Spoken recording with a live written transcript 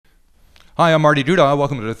Hi, I'm Marty Duda.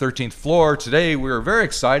 Welcome to the 13th floor. Today we're very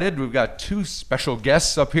excited. We've got two special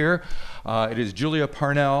guests up here. It is Julia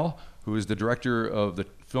Parnell, who is the director of the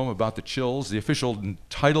film about the Chills. The official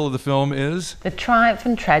title of the film is The Triumph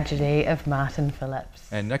and Tragedy of Martin Phillipps.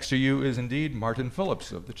 And next to you is indeed Martin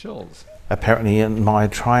Phillipps of the Chills. Apparently in my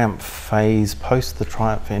triumph phase post the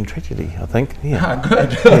triumph and tragedy, I think. Yeah.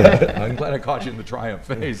 Good. Yeah. I'm glad I caught you in the triumph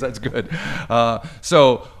phase. That's good.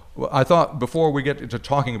 So I thought before we get to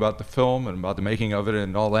talking about the film and about the making of it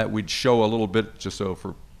and all that, we'd show a little bit just so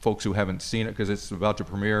for folks who haven't seen it, because it's about to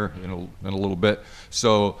premiere in a little bit.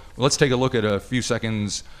 So let's take a look at a few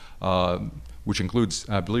seconds, which includes,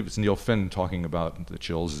 I believe it's Neil Finn talking about the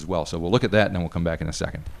Chills as well. So we'll look at that and then we'll come back in a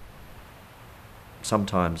second.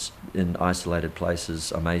 Sometimes in isolated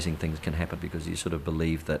places, amazing things can happen because you sort of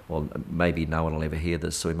believe that, well, maybe no one will ever hear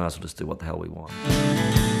this, so we might as well just do what the hell we want.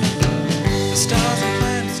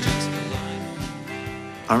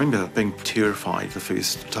 I remember being terrified the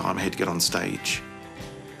first time I had to get on stage.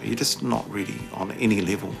 You're just not really on any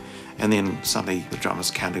level. And then suddenly the drummer's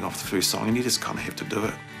counting off the first song and you just kind of have to do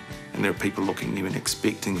it. And there are people looking at you and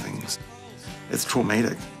expecting things. It's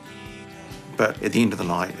traumatic. But at the end of the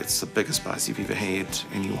night, it's the biggest buzz you've ever had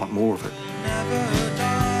and you want more of it.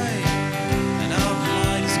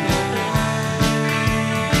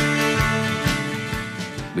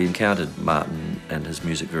 We encountered Martin and his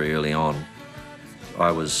music very early on. I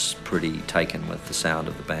was pretty taken with the sound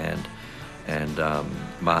of the band, and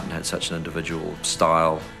Martin had such an individual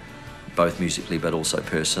style, both musically but also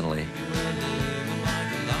personally.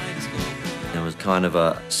 There was kind of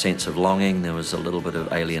a sense of longing, there was a little bit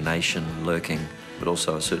of alienation lurking, but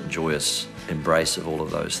also a certain joyous embrace of all of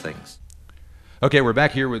those things. Okay, we're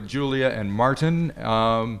back here with Julia and Martin.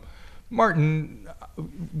 Martin,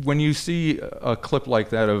 when you see a clip like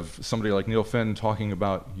that of somebody like Neil Finn talking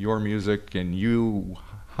about your music and you,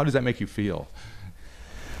 how does that make you feel?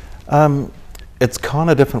 It's kind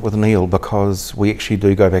of different with Neil because we actually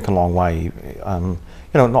do go back a long way. You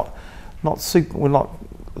know, we're not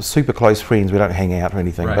super close friends. We don't hang out or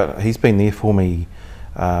anything, right. But he's been there for me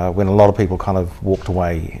when a lot of people kind of walked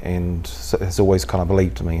away, and has always kind of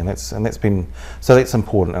believed in me, and that's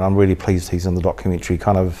important. And I'm really pleased he's in the documentary,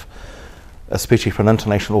 kind of, especially for an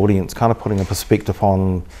international audience, kind of putting a perspective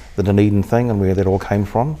on the Dunedin thing and where that all came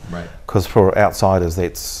from. Right. Because for outsiders,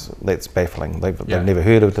 that's baffling. They've never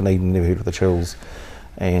heard of Dunedin, never heard of the Chills,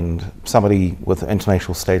 and somebody with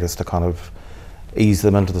international status to kind of ease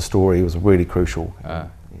them into the story was really crucial. Yeah.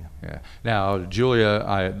 Now, Julia,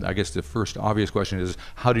 I guess the first obvious question is,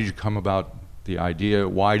 how did you come about the idea?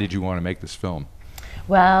 Why did you want to make this film?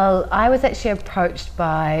 Well, I was actually approached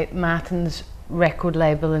by Martin's record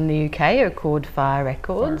label in the UK, called Fire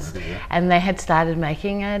Records, and they had started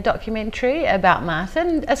making a documentary about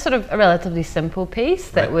Martin, a sort of a relatively simple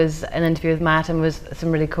piece that was an interview with Martin, with some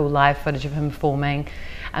really cool live footage of him performing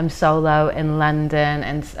solo in London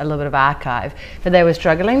and a little bit of archive. But they were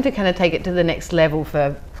struggling to kind of take it to the next level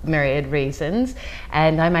for myriad reasons,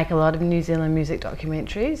 and I make a lot of New Zealand music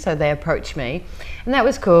documentaries, so they approached me, and that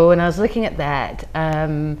was cool. And I was looking at that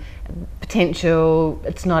potential.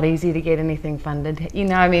 It's not easy to get anything funded, you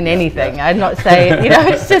know, I mean, anything. I'd not say, you know,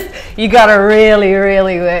 it's just, you got to really,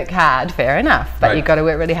 really work hard. Fair enough, but you've got to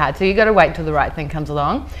work really hard, so you got to wait till the right thing comes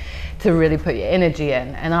along to really put your energy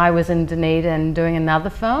in. And I was in Dunedin doing another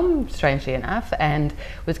film, strangely enough, and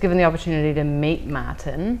was given the opportunity to meet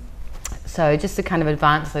Martin. So just to kind of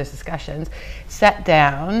advance those discussions, sat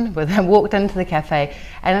down with him, walked into the cafe,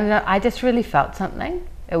 and I just really felt something.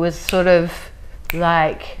 It was sort of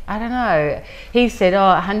like, I don't know, he said,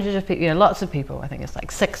 oh, hundreds of people, you know, lots of people. I think it's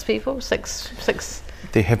like six people.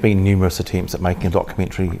 There have been numerous attempts at making a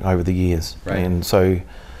documentary over the years, right. And so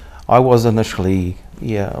I was initially,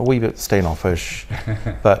 a wee bit standoffish,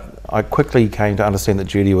 but I quickly came to understand that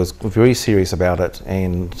Julia was very serious about it,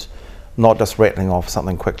 and not just rattling off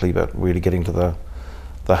something quickly, but really getting to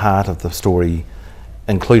the heart of the story,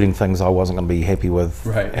 including things I wasn't going to be happy with.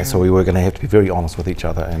 Right. And so we were going to have to be very honest with each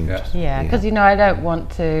other. And because you know, I don't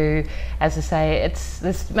want to, as I say, it's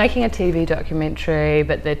this making a TV documentary,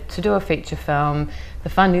 but to do a feature film, the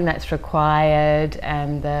funding that's required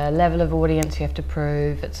and the level of audience you have to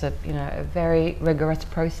prove, it's a a very rigorous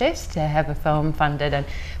process to have a film funded. And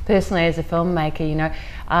personally, as a filmmaker,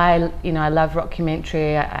 I love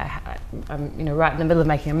rockumentary. I'm right in the middle of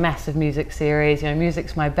making a massive music series.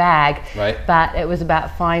 Music's my bag. Right. But it was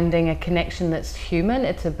about finding a connection that's human.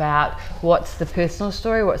 It's about what's the personal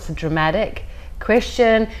story, what's the dramatic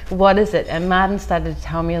question, what is it? And Martin started to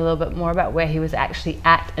tell me a little bit more about where he was actually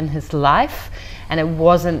at in his life, and it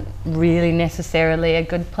wasn't really necessarily a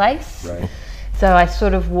good place. Right. So I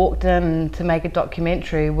sort of walked in to make a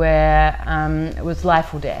documentary where it was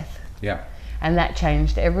life or death. Yeah. And that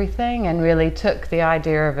changed everything, and really took the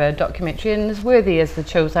idea of a documentary, and as worthy as the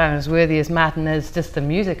Chills are, and as worthy as Martin is, just the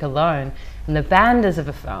music alone and the banders of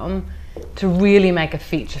a film, to really make a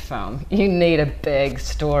feature film, you need a big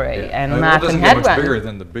story. Yeah. And it Martin doesn't had get much one. bigger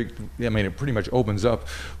than the big. I mean, it pretty much opens up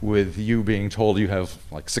with you being told you have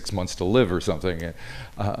like 6 months to live or something.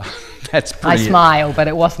 That's I pretty. smile, but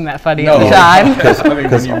it wasn't that funny No, at the time. I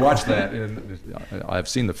mean, when you watch that, and I've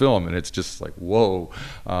seen the film, and it's just like, whoa.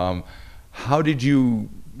 How did you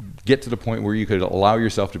get to the point where you could allow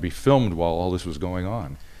yourself to be filmed while all this was going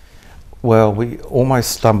on? Well, we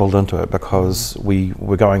almost stumbled into it because we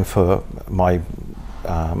were going for my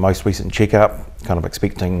most recent checkup, kind of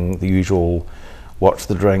expecting the usual watch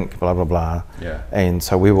the drink, blah, blah, blah. Yeah. And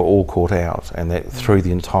so we were all caught out, and that threw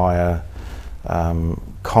the entire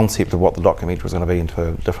concept of what the documentary was going to be into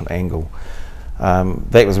a different angle.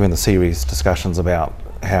 That was when the serious discussions about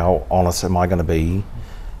how honest am I going to be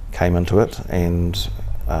came into it, and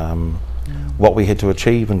what we had to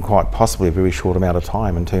achieve in quite possibly a very short amount of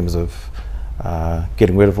time in terms of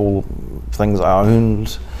getting rid of all things I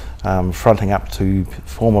owned, fronting up to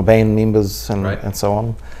former band members and so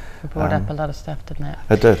on. It brought up a lot of stuff, didn't it?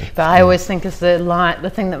 It did. But I always think is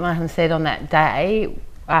the thing that Martin said on that day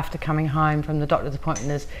after coming home from the doctor's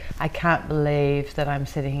appointment is, I can't believe that I'm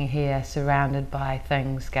sitting here surrounded by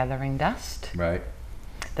things gathering dust. Right.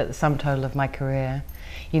 That's the sum total of my career.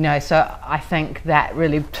 You know, so I think that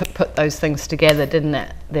really put those things together, didn't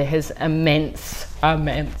it? There his immense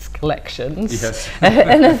collections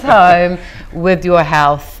in his home, with your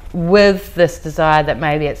health, with this desire that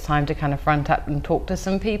maybe it's time to kind of front up and talk to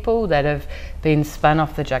some people that have been spun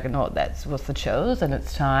off the juggernaut that was the Chills, and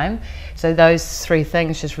it's time. So those three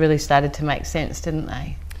things just really started to make sense, didn't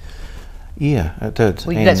they? Yeah, it did.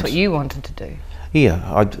 Well, that's what you wanted to do.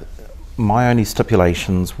 Yeah, my only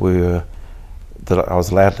stipulations were that I was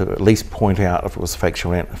allowed to at least point out if it was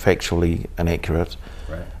factually inaccurate,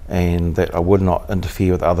 right, and that I would not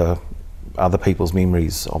interfere with other people's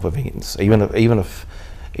memories of events, even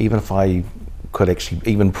if I could actually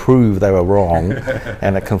even prove they were wrong,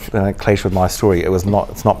 and it clashed with my story. It's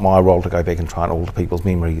not my role to go back and try and alter people's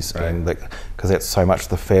memories, right, and because that's so much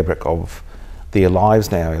the fabric of their lives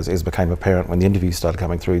now, as became apparent when the interviews started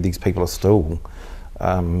coming through. These people are still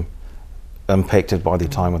impacted by their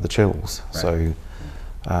time with the Chills. Right. So,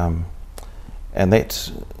 and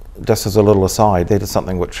that, just as a little aside, that is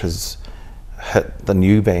something which has hit the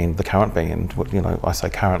new band, the current band. You know, I say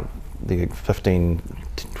current, the 15,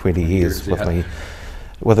 20 years with me,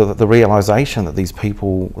 with the realisation that these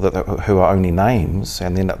people who are only names,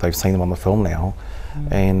 and then that they've seen them on the film now,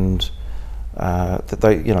 and that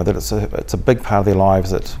they, you know, that it's a big part of their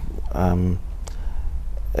lives that.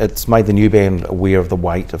 It's made the new band aware of the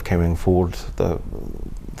weight of carrying forward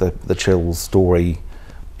the Chills story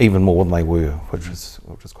even more than they were, which is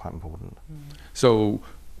quite important. So,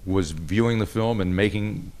 was viewing the film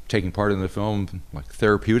and taking part in the film like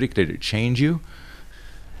therapeutic? Did it change you?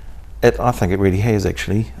 I think it really has,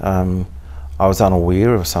 actually. I was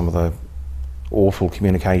unaware of some of the awful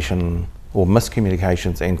communication or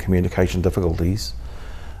miscommunications and communication difficulties.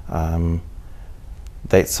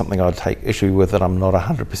 That's something I'd take issue with, that I'm not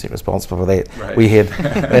 100% responsible for that. Right. We had,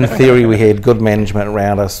 in theory, we had good management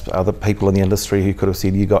around us, other people in the industry who could have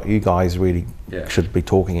said, you guys really should be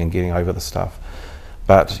talking and getting over the stuff.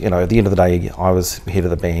 But, you know, at the end of the day, I was head of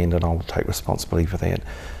the band, and I'll take responsibility for that.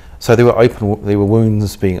 So there were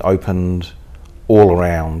wounds being opened all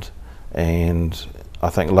around, and I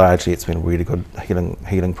think largely it's been a really good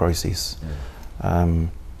healing process. Yeah.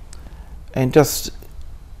 And just,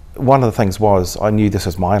 one of the things was, I knew this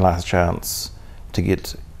was my last chance to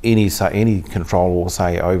get any control or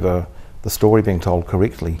say over the story being told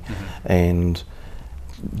correctly. And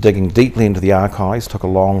digging deeply into the archives took a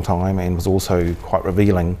long time and was also quite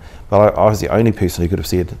revealing. But I was the only person who could have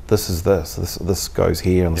said, this goes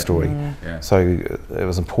here in the story. Yeah. So it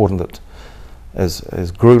was important that,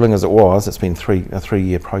 as grueling as it was, it's been a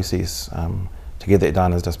 3-year process. To get that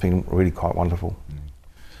done has just been really quite wonderful.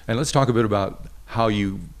 And let's talk a bit about how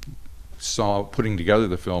you saw putting together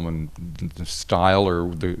the film and the style,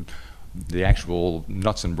 or the actual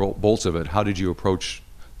nuts and bolts of it. How did you approach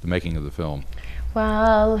the making of the film?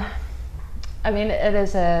 Well, I mean, it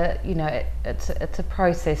is it's a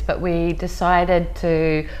process, but we decided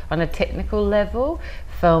to, on a technical level,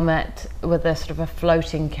 film it with a sort of a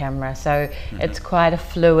floating camera. So it's quite a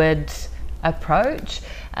fluid approach.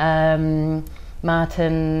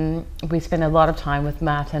 Martin, we spent a lot of time with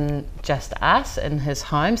Martin, just us in his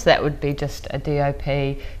home, so that would be just a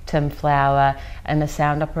DOP, Tim Flower, and a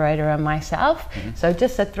sound operator and myself. So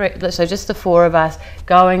just the four of us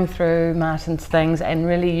going through Martin's things and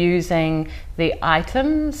really using the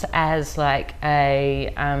items as like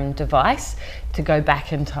a device to go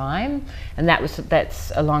back in time, and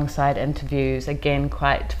that's alongside interviews, again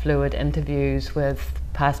quite fluid interviews with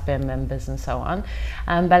past band members and so on.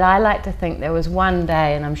 But I like to think there was one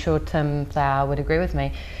day, and I'm sure Tim Flower would agree with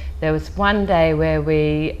me, there was one day where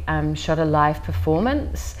we shot a live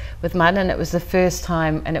performance with Martin. It was the first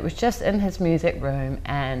time, and it was just in his music room,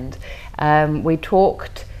 and we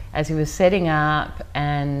talked as he was setting up,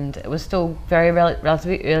 and it was still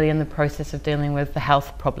relatively early in the process of dealing with the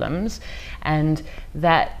health problems, and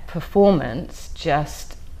that performance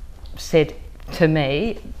just said to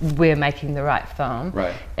me, we're making the right film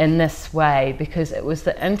in this way, because it was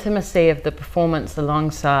the intimacy of the performance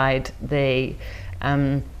alongside the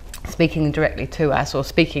speaking directly to us, or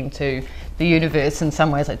speaking to the universe. In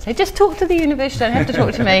some ways I'd say, just talk to the universe, you don't have to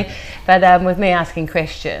talk to me, but with me asking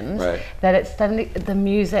questions, that it's suddenly the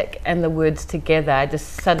music and the words together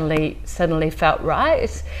just suddenly felt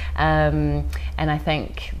right. And I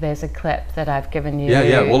think there's a clip that I've given you.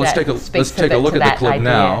 Well, let's take a look at the clip idea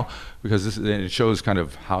now, because it shows kind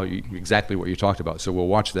of how exactly what you talked about. So we'll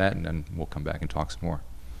watch that, and then we'll come back and talk some more.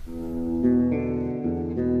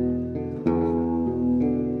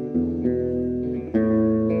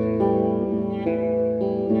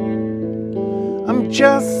 I'm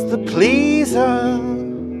just the pleaser.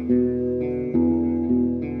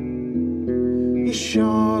 You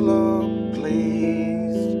sure look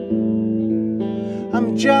pleased.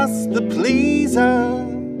 I'm just the pleaser.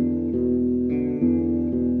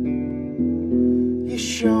 You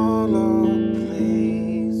sure look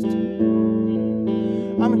pleased.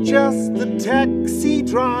 I'm just the taxi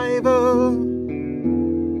driver,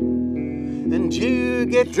 and you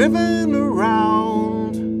get driven around.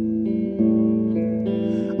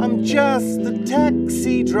 I'm just the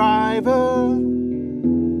taxi driver,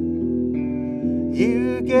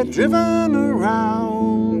 you get driven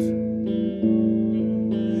around.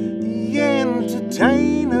 The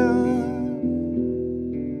entertainer,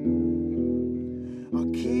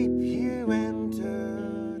 I'll keep you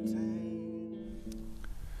entertained.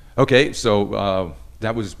 Okay, so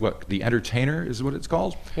that was what, The Entertainer is what it's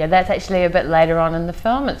called? Yeah, that's actually a bit later on in the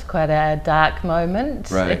film. It's quite a dark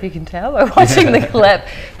moment, if you can tell by watching the clip.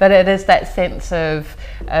 But it is that sense of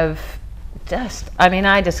just, I mean,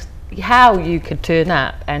 how you could turn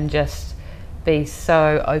up and just be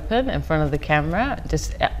so open in front of the camera,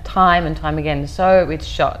 just time and time again. So it's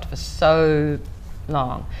shot for so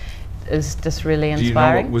long. It's just really inspiring. Do you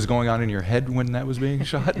know what was going on in your head when that was being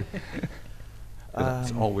shot?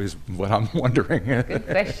 That's always what I'm wondering. Good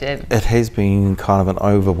question. It has been kind of an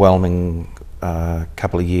overwhelming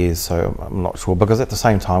couple of years, so I'm not sure, because at the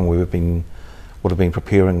same time would have been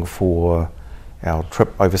preparing for our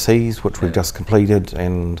trip overseas, which we've just completed,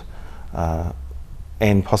 and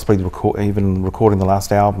possibly even recording the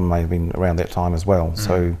last album may have been around that time as well.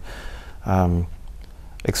 So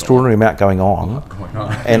extraordinary amount going on,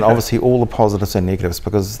 and obviously all the positives and negatives,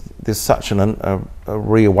 because there's such a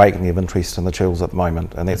reawakening of interest in the Chills at the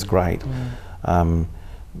moment, and that's great.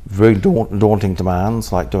 Very daunting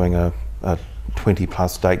demands, like doing a 20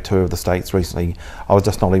 plus date tour of the States recently. I was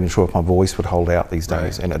just not even sure if my voice would hold out these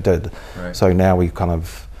days, and it did. So now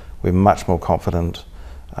we're much more confident.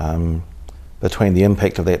 Between the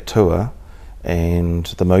impact of that tour and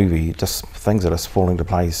the movie, just things are just falling into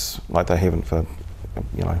place like they haven't for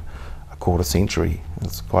a quarter century.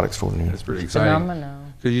 It's quite extraordinary. That's pretty exciting. Phenomenal.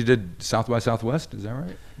 Because you did South by Southwest, is that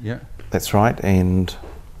right? Yeah. That's right, and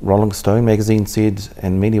Rolling Stone magazine said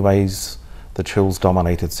in many ways the Chills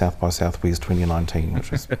dominated South by Southwest 2019,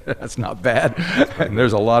 which is that's not bad. And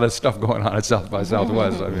there's a lot of stuff going on at South by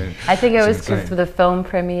Southwest. I mean, I think it was because the film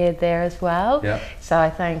premiered there as well. Yeah. So I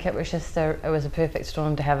think it was just a perfect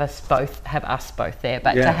storm to have us both there,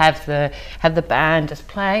 but to have the band just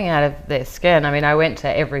playing out of their skin. I mean, I went to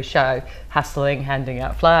every show, hustling, handing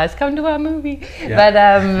out flyers, come to our movie.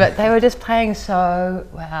 But they were just playing so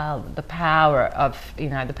well, the power of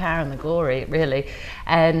the power and the glory, really,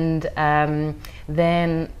 and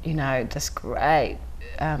then just great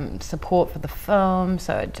support for the film.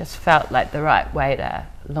 So it just felt like the right way to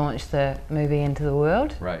launch the movie into the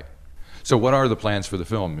world. Right. So what are the plans for the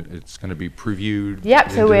film? It's going to be previewed?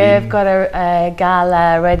 Yep, so we've got a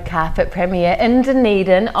gala red carpet premiere in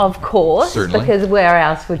Dunedin, of course. Certainly. Because where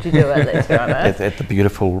else would you do it, let's be honest. At the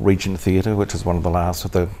beautiful Regent Theatre, which is one of the last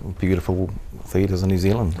of the beautiful theatres in New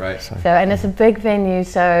Zealand. Right. So, and it's a big venue,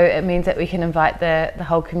 so it means that we can invite the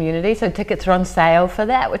whole community. So tickets are on sale for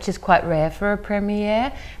that, which is quite rare for a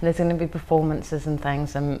premiere. And there's going to be performances and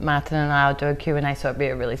things, and Martin and I will do a Q&A, so it'll be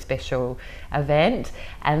a really special event.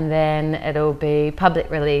 And then it'll be public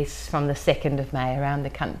release from the 2nd of May around the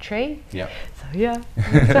country. Yeah. So yeah,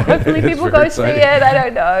 so hopefully people very go see exciting. it, I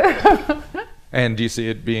don't know. And do you see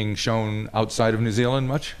it being shown outside of New Zealand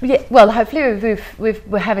much? Yeah, well, hopefully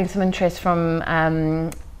we're having some interest from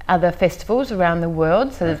other festivals around the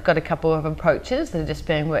world. So they've got a couple of approaches that are just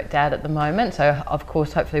being worked out at the moment. So of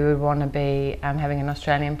course, hopefully we want to be having an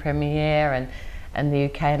Australian premiere and the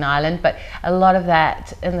UK and Ireland. But a lot of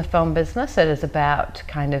that in the film business, it is about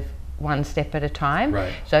kind of one step at a time.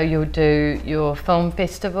 Right. So you'll do your film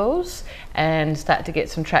festivals and start to get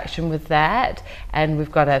some traction with that, and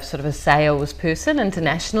we've got a sort of a sales person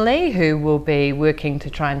internationally who will be working to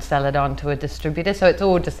try and sell it on to a distributor. So it's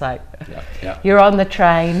all just like you're on the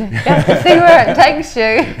train, you have to see where it takes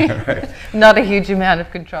you. Right. Not a huge amount of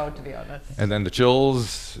control, to be honest. And then the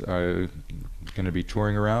Chills are going to be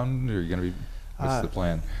touring around, or are you going to be, what's the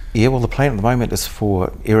plan? Yeah, well, the plan at the moment is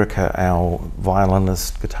for Erica, our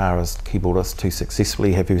violinist, guitarist, keyboardist, to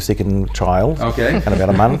successfully have her second child Okay. in about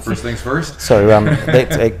a month. First things first. So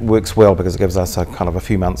that works well because it gives us a kind of a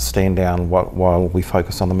few months stand down while we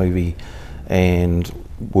focus on the movie and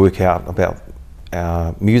work out about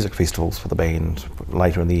our music festivals for the band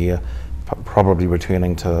later in the year, probably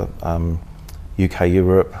returning to UK,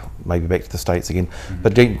 Europe, maybe back to the States again. Mm-hmm.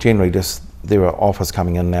 But generally just there are offers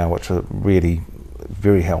coming in now which are really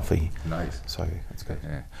very healthy. Nice. So that's good.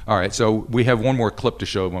 Yeah. All right, so we have one more clip to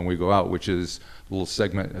show when we go out, which is a little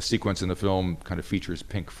segment, a sequence in the film kind of features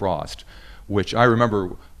Pink Frost, which I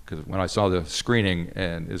remember because when I saw the screening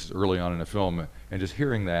and it's early on in the film and just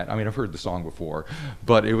hearing that, I mean, I've heard the song before,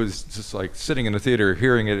 but it was just like sitting in the theater,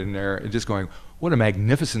 hearing it in there and just going, what a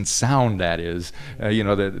magnificent sound that is, you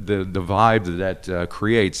know, the vibe that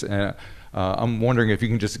creates. I'm wondering if you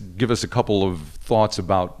can just give us a couple of thoughts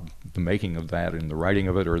about the making of that and the writing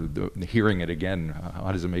of it, or the hearing it again.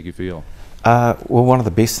 How does it make you feel? Well, one of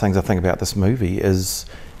the best things I think about this movie is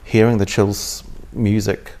hearing the Chills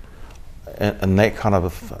music in that kind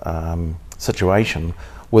of situation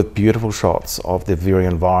with beautiful shots of the very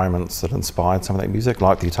environments that inspired some of that music,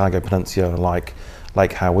 like the Otago Peninsula, like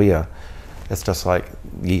Lake Hawea. It's just like,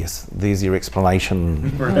 yes, there's your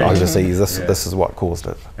explanation overseas. This is what caused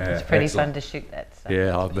it. It's pretty fun to shoot that stuff.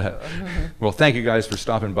 Yeah, I'll bet. Well, thank you guys for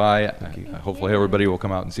stopping by. Hopefully everybody will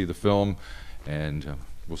come out and see the film, and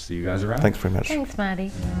we'll see you guys around. Thanks very much. Thanks,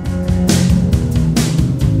 Marty.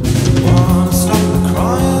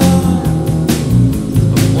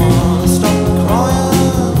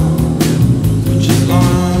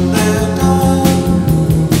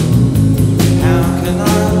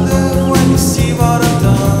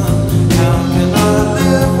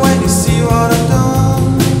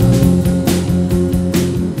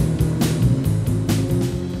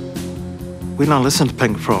 When I listen to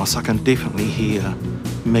Pink Frost, I can definitely hear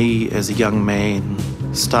me as a young man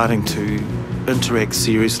starting to interact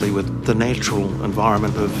seriously with the natural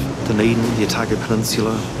environment of Dunedin, the Otago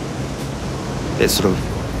Peninsula, that sort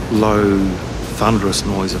of low, thunderous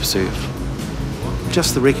noise of surf.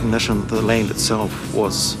 Just the recognition that the land itself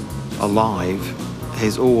was alive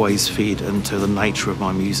has always fed into the nature of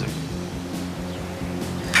my music.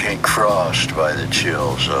 Pink Frost by the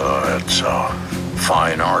Chills. It's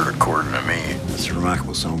fine art according to me. It's a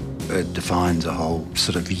remarkable song. It defines a whole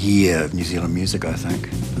sort of year of New Zealand music, I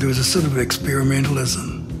think. There was a sort of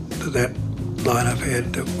experimentalism that lineup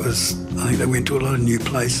had that was, I think they went to a lot of new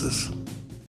places.